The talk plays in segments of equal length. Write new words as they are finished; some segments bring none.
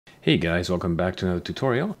Hey guys, welcome back to another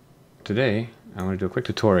tutorial. Today I want to do a quick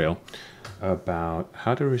tutorial about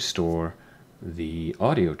how to restore the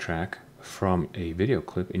audio track from a video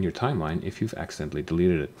clip in your timeline if you've accidentally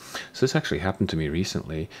deleted it. So this actually happened to me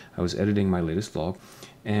recently. I was editing my latest vlog,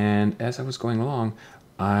 and as I was going along,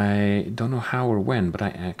 I don't know how or when, but I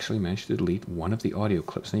actually managed to delete one of the audio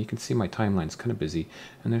clips. Now you can see my timeline's kind of busy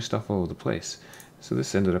and there's stuff all over the place. So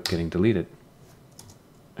this ended up getting deleted.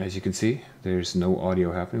 As you can see, there's no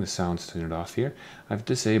audio happening. The sound's turned off here. I've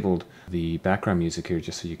disabled the background music here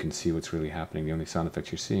just so you can see what's really happening. The only sound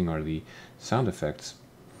effects you're seeing are the sound effects.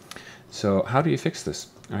 So how do you fix this?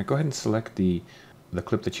 All right, go ahead and select the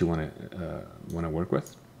clip that you want to work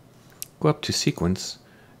with. Go up to Sequence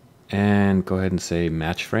and go ahead and say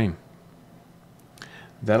Match Frame.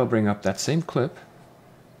 That'll bring up that same clip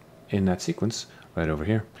in that sequence right over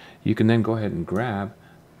here. You can then go ahead and grab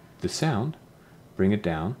the sound, bring it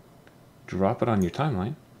down, drop it on your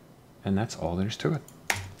timeline, and that's all there is to it.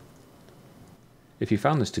 If you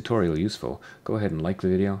found this tutorial useful, go ahead and like the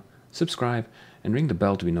video, subscribe, and ring the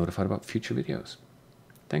bell to be notified about future videos.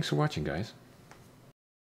 Thanks for watching, guys.